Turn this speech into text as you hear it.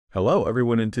Hello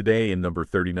everyone, and today in number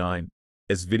 39,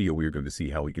 this video we are going to see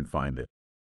how we can find the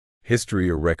history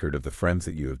or record of the friends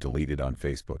that you have deleted on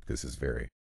Facebook. This is very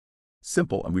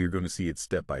simple and we are going to see it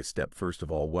step by step. First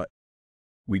of all, what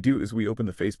we do is we open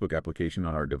the Facebook application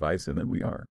on our device and then we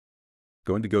are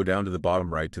going to go down to the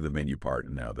bottom right to the menu part,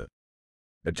 and now the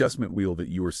adjustment wheel that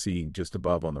you are seeing just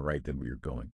above on the right, then we are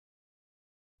going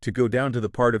to go down to the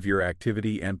part of your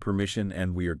activity and permission,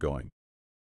 and we are going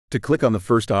to click on the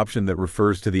first option that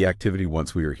refers to the activity.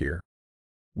 Once we are here,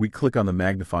 we click on the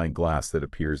magnifying glass that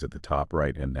appears at the top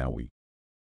right, and now we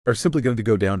are simply going to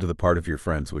go down to the part of your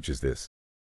friends, which is this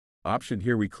option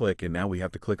here. We click, and now we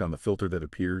have to click on the filter that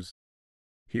appears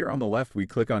here on the left. We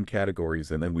click on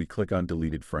categories, and then we click on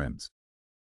deleted friends.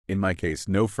 In my case,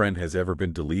 no friend has ever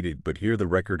been deleted, but here the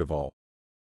record of all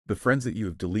the friends that you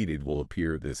have deleted will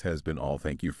appear. This has been all.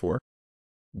 Thank you for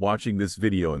watching this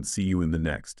video and see you in the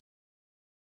next.